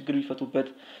ለራሳቸውም ችግር ቢፈቱበት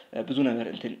ብዙ ነገር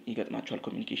እንትን ይገጥማቸዋል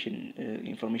ኮሚኒኬሽን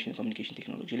ኢንፎርሜሽን ኮሚኒኬሽን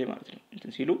ቴክኖሎጂ ላይ ማለት ነው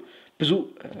እንትን ሲሉ ብዙ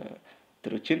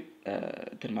ትሮችን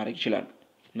እንትን ማድረግ ይችላሉ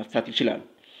መፍታት ይችላሉ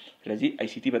ስለዚህ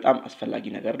ICT በጣም አስፈላጊ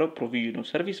ነገር ነው provision of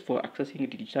service for accessing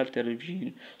digital television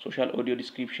social audio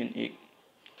description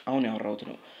አሁን ያወራሁት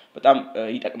ነው በጣም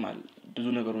ይጠቅማል ብዙ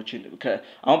ነገሮችን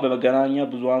አሁን በመገናኛ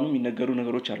ብዙሃኑ የሚነገሩ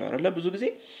ነገሮች አሉ አይደለ ብዙ ጊዜ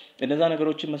እነዛ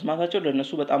ነገሮችን መስማታቸው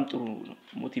ለነሱ በጣም ጥሩ ነው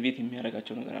ሞቲቬት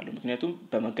የሚያደርጋቸው ነገር አለ ምክንያቱም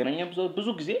በመገናኛ ብዙ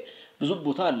ጊዜ ብዙ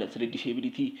ቦታ አለ ስለ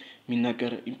ዲሴቢሊቲ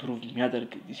የሚነገር ኢምፕሩቭ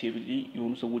የሚያደርግ ዲሴቢሊቲ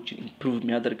የሆኑ ሰዎችን ኢምፕሩቭ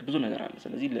የሚያደርግ ብዙ ነገር አለ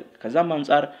ስለዚህ ከዛም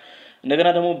አንፃር እንደገና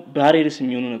ደግሞ ባሪየርስ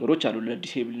የሚሆኑ ነገሮች አሉ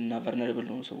ለዲሴብል እና ቨልነራብል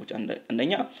ነው ሰዎች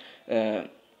አንደኛ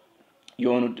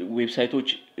የሆኑ ዌብሳይቶች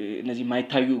እነዚህ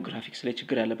ማይታዩ ግራፊክስ ላይ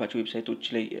ችግር ያለባቸው ዌብሳይቶች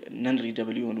ላይ ነን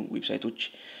ሪደብል የሆኑ ዌብሳይቶች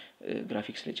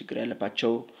ግራፊክስ ላይ ችግር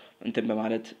ያለባቸው እንትን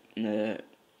በማለት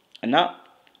እና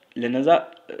ለነዛ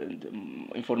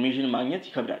ኢንፎርሜሽን ማግኘት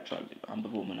ይከብዳቸዋል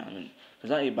አንብቦ ምናምን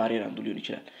ከዛ ባሪየር አንዱ ሊሆን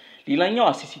ይችላል ሌላኛው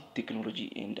አሲስቲቭ ቴክኖሎጂ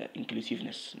ኤንድ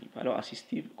ኢንክሉሲቭነስ የሚባለው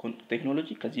አሲስቲቭ ቴክኖሎጂ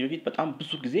ከዚህ በፊት በጣም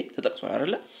ብዙ ጊዜ ተጠቅሷል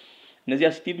አይደለ እነዚህ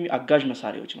አሲስቲቭ አጋዥ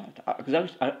መሳሪያዎች ማለት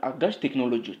አጋዥ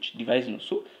ቴክኖሎጂዎች ዲቫይስ ነው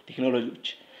እሱ ቴክኖሎጂዎች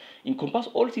encompass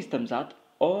all systems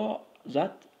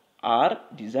that are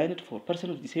designed for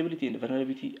persons with disability and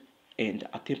vulnerability and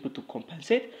attempt to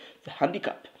compensate the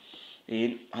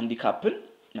handicapን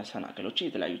መሰናክሎችን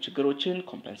የተለያዩ ችግሮችን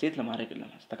ኮምፐንሴት ለማድረግ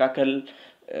ለማስተካከል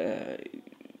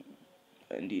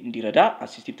እንዲረዳ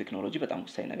አሲስቲቭ ቴክኖሎጂ በጣም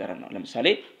ወሳኝ ነገር ነው ለምሳሌ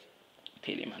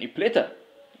ቴሌማኒፕሌተር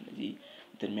እነዚህ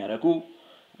እንደሚያደርጉ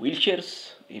ዊልቸርስ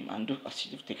አንዱ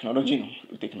አሲስቲቭ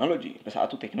ቴክኖሎጂ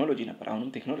በሰዓቱ ቴክኖሎጂ ነበር አሁንም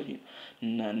ቴክኖሎጂ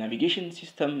ናቪጌሽን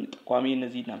ሲስተም ጠቋሚ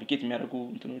እነዚህ ናቪጌት የሚያደርጉ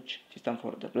እንትኖች ሲስተም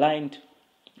ፎር ዘ ብላይንድ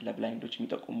ለብላይንዶች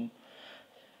የሚጠቁሙ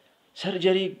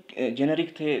ሰርጀሪ ጄኔሪክ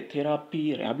ቴራፒ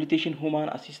ሪሃቢሊቴሽን ሁማን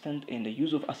አሲስታንት ኤንድ ዘ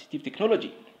ዩዝ ኦፍ አሲስቲቭ ቴክኖሎጂ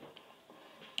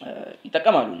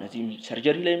ይጠቀማሉ እነዚህ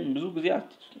ሰርጀሪ ላይ ብዙ ጊዜ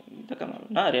ይጠቀማሉ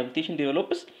እና ሪሃቢሊቴሽን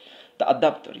ዴቨሎፕስ the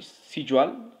adapt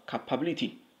residual capability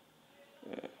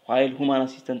while human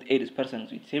assistant aids persons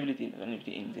with disability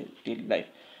in their daily life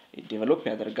develop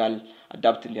ያደርጋል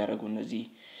አዳፕት እንዲያደርጉ እነዚህ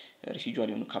ሬሲጁዋል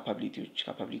የሆኑ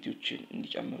ካፓቢሊቲዎች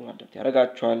እንዲጨምሩ አዳፕት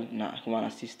ያደርጋቸዋል እና human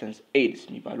assistance aids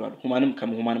የሚባሉ አሉ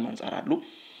ሁማንም አንፃር አሉ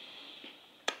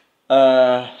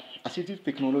assistive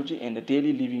technology and the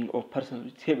daily living of persons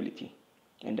with disability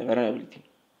and the vulnerability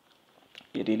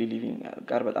የዴሊ ሊቪንግ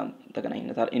ጋር በጣም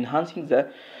ተገናኝነታል enhancing the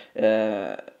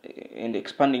and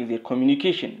expanding their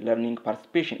communication learning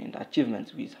participation and achievements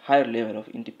with higher level of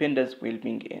independence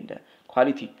well-being and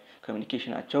quality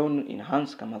communication አቸውን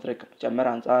enhance ከማድረግ ጨመር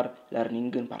አንፃር learning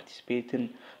participation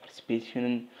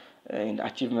and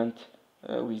achievement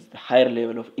with the higher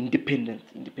level of independence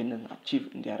achieve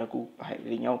እንዲያደርጉ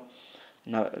በኃይለኛው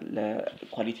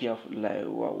quality of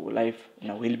life and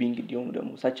well-being እንዲሆኑ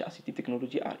ደግሞ such assistive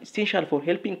technology are essential for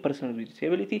helping persons with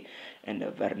disability and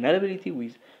vulnerability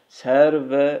with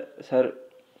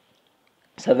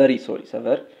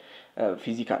severe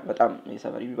physical በጣም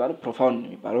የሰቨሪ የሚባለው profound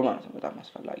የሚባለው ማለት ነው በጣም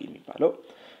አስፈላጊ የሚባለው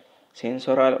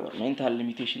sensory or mental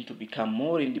limitation to become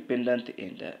more independent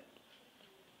and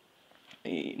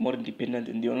more independent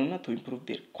እንዲሆኑና to improve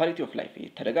their quality of life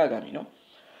ተደጋጋሚ ነው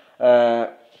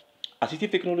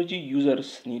assistive technology users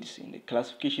needs in the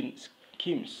classification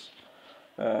schemes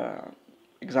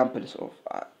examples of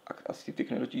assistive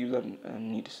technology user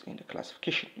needs in the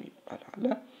classification ይባላል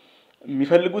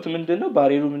የሚፈልጉት ምንድነው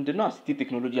ባሪሩ ምንድነው assistive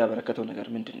technology ያበረከተው ነገር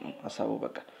ምንድነው ሐሳቡ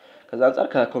በቃ ከዛ አንፃር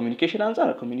ከኮሙኒኬሽን አንፃር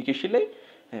ኮሙኒኬሽን ላይ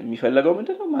የሚፈልገው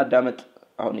ምንድነው ማዳመጥ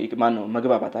አሁን ማን ነው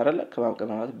መግባባት አይደለ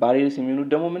ከማግባባት ባሪርስ የሚሆኑት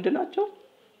ደግሞ ምንድናቸው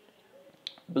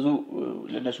ብዙ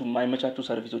ለነሱ የማይመቻቹ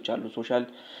ሰርቪሶች አሉ ሶሻል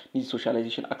ኒድ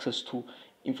ሶሻላይዜሽን አክሰስ ቱ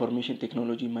ኢንፎርሜሽን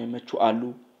ቴክኖሎጂ የማይመቹ አሉ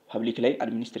ፐብሊክ ላይ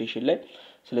አድሚኒስትሬሽን ላይ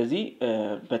ስለዚህ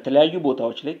በተለያዩ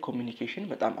ቦታዎች ላይ ኮሙኒኬሽን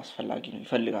በጣም አስፈላጊ ነው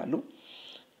ይፈልጋሉ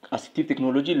አሲስቲቭ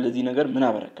ቴክኖሎጂ ለዚህ ነገር ምን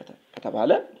አበረከተ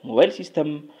ከተባለ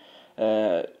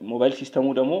ሞባይል ሲስተሙ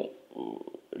ደግሞ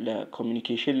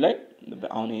ለኮሙኒኬሽን ላይ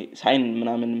አሁን ሳይን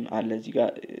ምናምን አለ እዚህ ጋር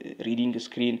ሪዲንግ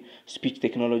ስክሪን ስፒች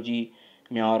ቴክኖሎጂ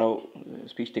የሚያወራው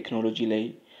ስፒች ቴክኖሎጂ ላይ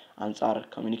አንፃር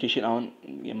ኮሙኒኬሽን አሁን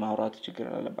የማውራት ችግር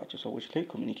አለባቸው ሰዎች ላይ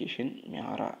ኮሙኒኬሽን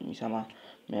የሚያወራ የሚሰማ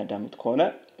የሚያዳምጥ ከሆነ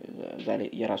ዛሬ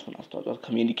የራሱን አስተዋጽኦ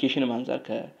ኮሙኒኬሽን አንፃር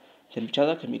ከትንብቻዛ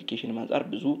ኮሙኒኬሽን አንፃር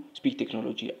ብዙ ስፒች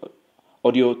ቴክኖሎጂ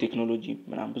ኦዲዮ ቴክኖሎጂ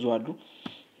ምናምን ብዙ አሉ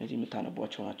እዚህ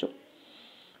የምታነቧቸው ናቸው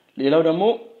ሌላው ደግሞ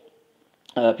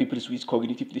peoples with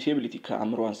cognitive disability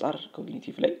ከአእምሮ አንፃር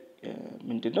ኮግኒቲቭ ላይ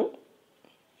ምንድነው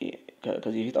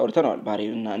ከዚህ በፊት አውርተናል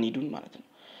ባሪውና ኒዱን ማለት ነው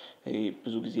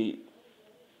ብዙ ጊዜ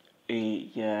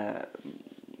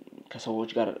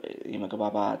ከሰዎች ጋር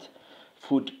የመግባባት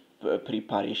ፉድ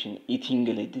ፕሪፓሬሽን ኢቲንግ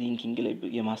ላይ ድሪንኪንግ ላይ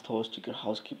የማስተዋወስ ችግር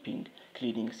ሃውስኪፒንግ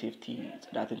ክሊኒንግ ሴፍቲ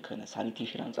ጽዳትን ከነ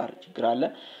ሳኒቴሽን አንፃር ችግር አለ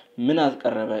ምን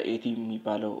አስቀረበ ኤቲ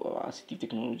የሚባለው አሲስቲቭ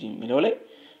ቴክኖሎጂ የሚለው ላይ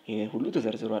ይሄ ሁሉ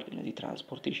ተዘርዝሯል እነዚህ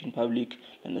ትራንስፖርቴሽን ፐብሊክ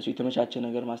ለነሱ የተመቻቸ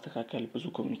ነገር ማስተካከል ብዙ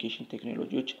ኮሙኒኬሽን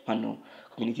ቴክኖሎጂዎች ማነው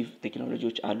ኮግኒቲቭ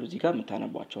ቴክኖሎጂዎች አሉ እዚህ ጋር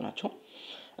የምታነቧቸው ናቸው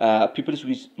peoples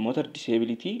with motor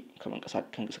disability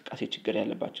ከእንቅስቃሴ ችግር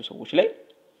ያለባቸው ሰዎች ላይ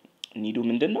ኒዱ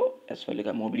ምንድነው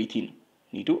ያስፈልጋል ሞቢሊቲ ነው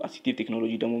ኒዱ አሲስቲቭ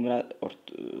ቴክኖሎጂ ደግሞ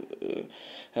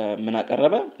ምን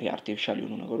አቀረበ የአርቲፊሻል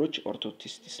የሆኑ ነገሮች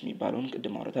ኦርቶቲስቲስ የሚባለውን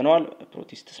ቅድም አውርተናል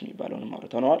ፕሮቲስቲስ የሚባለውን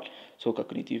አውርተናል ሶ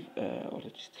ኮግኒቲቭ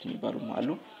ኦርቶቲስቲስ የሚባሉም አሉ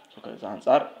ሶ ከዛ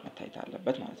አንፃር መታየት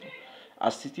አለበት ማለት ነው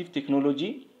አሲስቲቭ ቴክኖሎጂ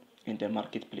ኢን ዘ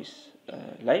ማርኬት ፕሌስ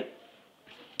ላይ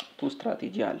ቱ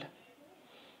ስትራቴጂ አለ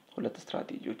ሁለት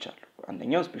ስትራቴጂዎች አሉ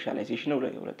አንደኛው ስፔሻላይዜሽን ነው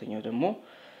ሁለተኛው ደግሞ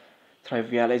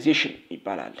ትራይቪያላይዜሽን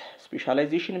ይባላል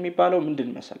ስፔሻላይዜሽን የሚባለው ምንድን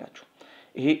መሰላችሁ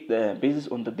ይሄ basis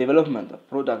on the development of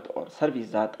product or service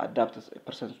that adapts a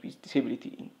person with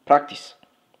disability in practice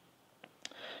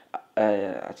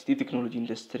assistive technology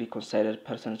industry consider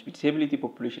persons with disability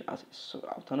population as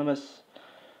autonomous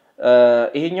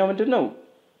ይሄኛው ምንድነው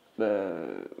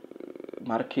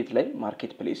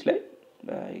ማርኬት ፕሌስ ላይ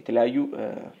የተለያዩ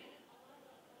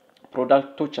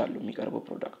ፕሮዳክቶች አሉ የሚቀርቡ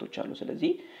ፕሮዳክቶች አሉ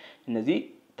ስለዚህ እነዚህ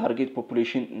ታርጌት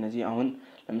ፖፑሌሽን እነዚህ አሁን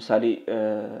ለምሳሌ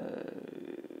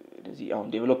እነዚህ አሁን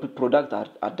ዴቨሎፕድ ፕሮዳክት are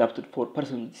adapted for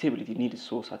person with disability needs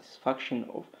so satisfaction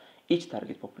of each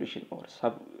target population or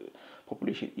sub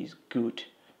population is good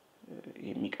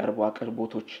የሚቀርቡ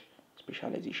አቅርቦቶች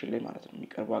ስፔሻላይዜሽን ላይ ማለት ነው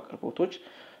የሚቀርቡ አቅርቦቶች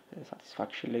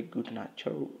ሳቲስፋክሽን ላይ ጉድ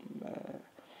ናቸው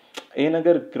ይሄ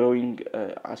ነገር ግሮዊንግ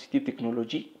አሲስቲቭ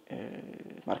ቴክኖሎጂ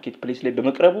ማርኬት ፕሌስ ላይ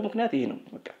በመቅረቡ ምክንያት ይሄ ነው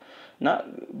በቃ እና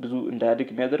ብዙ እንዳያድግ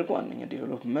የሚያደርገው አንደኛ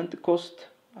ዴቨሎፕመንት ኮስት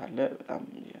አለ በጣም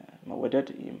መወደድ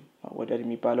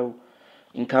የሚባለው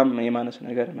ኢንካም የማነስ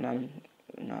ነገር ምናምን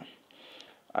እና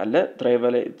አለ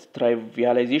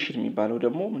ትራይቪያላይዜሽን የሚባለው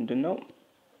ደግሞ ምንድነው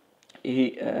ይሄ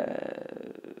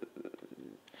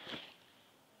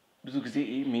ብዙ ጊዜ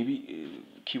ሜቢ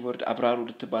ኪወርድ አብራሩ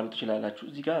ልትባሉ ትችላላችሁ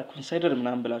እዚህ ጋር ኮንሲደር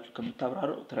ምናምን ብላችሁ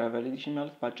ከምታብራሩ ትራይቪያላይዜሽን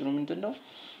ማለት ባጭሩ ምንድነው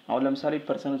አሁን ለምሳሌ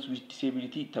persons with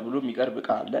disability ተብሎ የሚቀርብ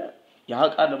ቃል አለ ያ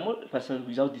ቃል ደግሞ persons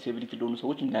without disability ለሆኑ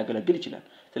ሰዎች ሊያገለግል ይችላል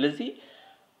ስለዚህ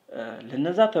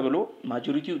ለነዛ ተብሎ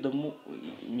ማጆሪቲው ደግሞ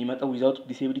የሚመጣው without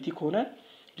disability ከሆነ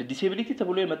disability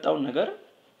ተብሎ የመጣው ነገር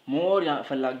ሞር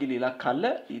ያፈላጊ ሌላ ካለ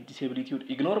ዲሴቢሊቲውን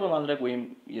ኢግኖር በማድረግ ወይም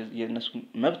የነሱን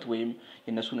መብት ወይም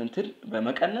የነሱን እንትን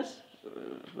በመቀነስ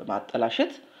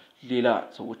በማጠላሸት ሌላ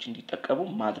ሰዎች እንዲጠቀሙ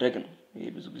ማድረግ ነው ይሄ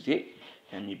ብዙ ጊዜ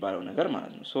የሚባለው ነገር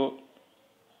ማለት ነው ሶ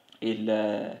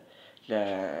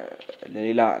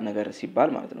ለሌላ ነገር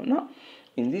ሲባል ማለት ነውና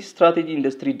in this strategy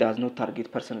industry does not target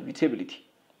person with disability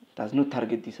does not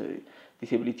target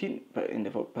disability in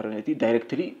the permanently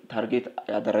directly target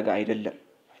ያደረገ አይደለም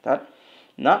አይታል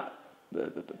እና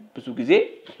ብዙ ጊዜ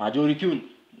ማጆሪቲውን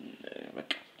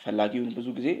በቃ ፈላጊውን ብዙ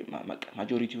ጊዜ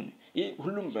ማጆሪቲውን ይሄ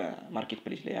ሁሉም በማርኬት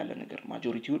ፕሌስ ላይ ያለ ነገር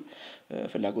ማጆሪቲውን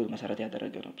ፍላጎት መሰረት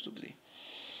ያደረገ ነው ብዙ ጊዜ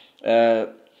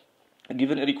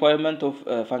given a requirement of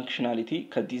functionality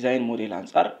ከዲዛይን ሞዴል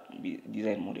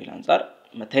አንፃር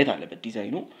መታየት አለበት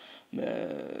ዲዛይኑ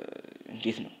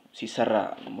እንዴት ነው ሲሰራ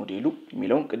ሞዴሉ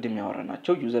የሚለውን ቅድም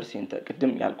ያወራናቸው ዩዘር ሴንተር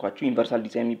ቅድም ያልኳችሁ ዩኒቨርሳል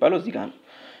ዲዛይን የሚባለው እዚህ ጋር ነው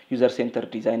ዩዘር ሴንተር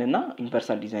ዲዛይን እና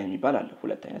ዩኒቨርሳል ዲዛይን የሚባል አለ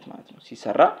ሁለት አይነት ማለት ነው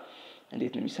ሲሰራ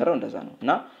እንዴት ነው የሚሰራው እንደዛ ነው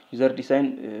እና ዩዘር ዲዛይን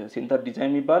ሴንተር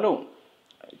ዲዛይን የሚባለው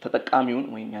ተጠቃሚውን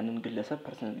ወይም ያንን ግለሰብ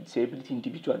ፐርሰናል ዲሴቢሊቲ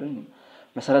ኢንዲቪጁዋልን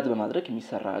መሰረት በማድረግ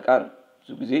የሚሰራ እቃ ነው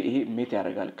ብዙ ጊዜ ይሄ ሜት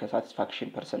ያደርጋል ከሳቲስፋክሽን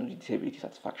ፐርሰናል ዲሴቢሊቲ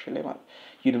ሳቲስፋክሽን ላይ ማለት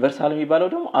ዩኒቨርሳል የሚባለው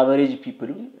ደግሞ አቨሬጅ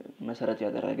ፒፕልን መሰረት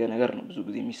ያደረገ ነገር ነው ብዙ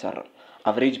ጊዜ የሚሰራው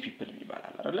አቨሬጅ ፒፕል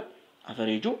ይባላል አይደል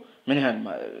አቨሬጁ ምን ያህል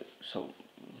ሰው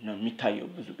ነው የሚታየው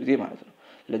ብዙ ጊዜ ማለት ነው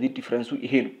ስለዚህ ዲፈረንሱ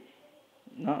ይሄ ነው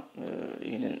እና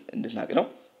ይሄንን እንድናቅ ነው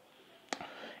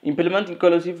implement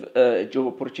inclusive job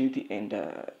opportunity and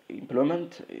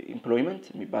employment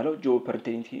የሚባለው job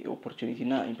opportunity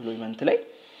እና employment ላይ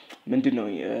ምንድነው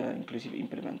inclusive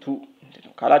implemenቱ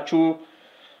ምንድነው ካላችሁ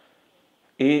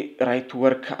right to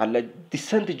work አለ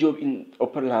decent job in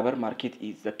open labor market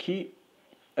is the key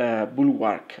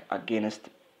bulwark against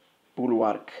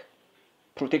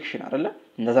protection አይደለ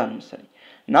እንደዛ ነው መሰለኝ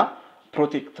እና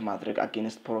ፕሮቴክት ማድረግ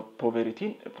against poverty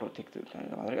ፕሮቴክት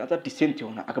ማድረግ አዛ ዲሴንት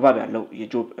የሆነ አግባብ ያለው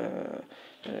የጆብ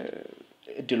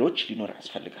እድሎች ሊኖር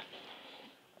ያስፈልጋል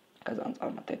ከዛ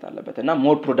አንፃር መታየት አለበት እና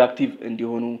ሞር ፕሮዳክቲቭ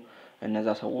እንዲሆኑ እነዛ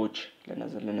ሰዎች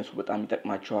ለነሱ በጣም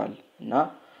ይጠቅማቸዋል እና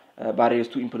barriers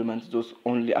to implement those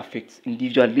only affects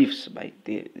individual lives by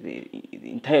the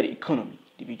entire economy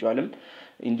individualum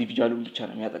ብቻ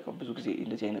ነው የሚያጠቃው ብዙ ጊዜ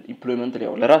እንደዚህ አይነት ኢምፕሎይመንት ላይ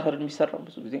ለራስ አይደል የሚሰራው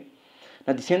ብዙ ጊዜ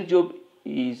እና decent job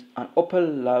is an open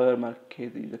labor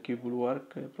market is a key bulwark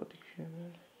protection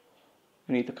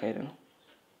ምን የተካሄደ ነው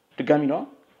ድጋሚ ነው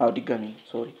ድጋሚ ነው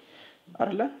ሶሪ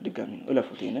አይደለ ድጋሚ ነው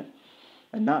እለፉት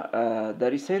እና the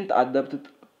recent adopted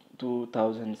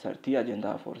 2030 agenda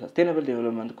for sustainable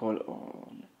development call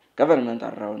on government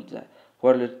around the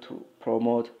world to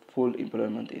promote full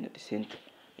employment in a decent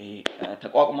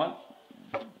ተቋቁሟል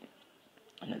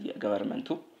እነዚህ ገቨርንመንቱ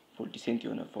full decent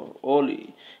የሆነ for all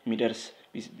ሚደርስ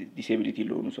disability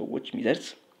ለሆኑ ሰዎች ሚደርስ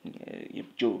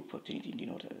የጆብ ኦፖርቹኒቲ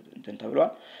እንዲኖር እንትን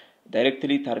ተብሏል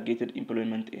directly targeted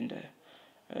employment in the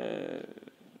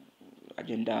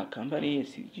agenda company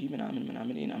CG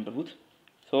ምናምን ይሄን አንብቡት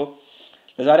so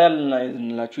ለዛሬ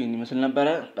ያልናችሁ ይሄን ይመስል ነበር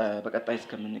በቀጣይ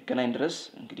እስከምንገናኝ ድረስ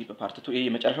እንግዲህ በፓርት 2 ይሄ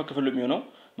የመጨረሻው ክፍል ነው የሚሆነው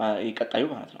ይቀጣዩ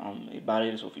ማለት ነው አሁን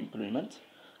barriers of employment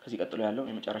ከዚህ ቀጥሎ ያለው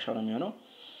የመጨረሻው ነው የሚሆነው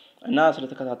እና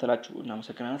ስለተከታተላችሁ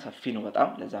እናመሰግናለን ሰፊ ነው በጣም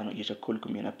ለዛ ነው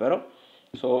እየቸኮልኩም የነበረው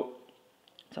so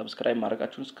ሰብስክራይብ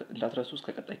ማድረጋችሁን እንዳትረሱ እስከ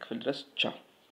ቀጣይ ክፍል ድረስ ቻው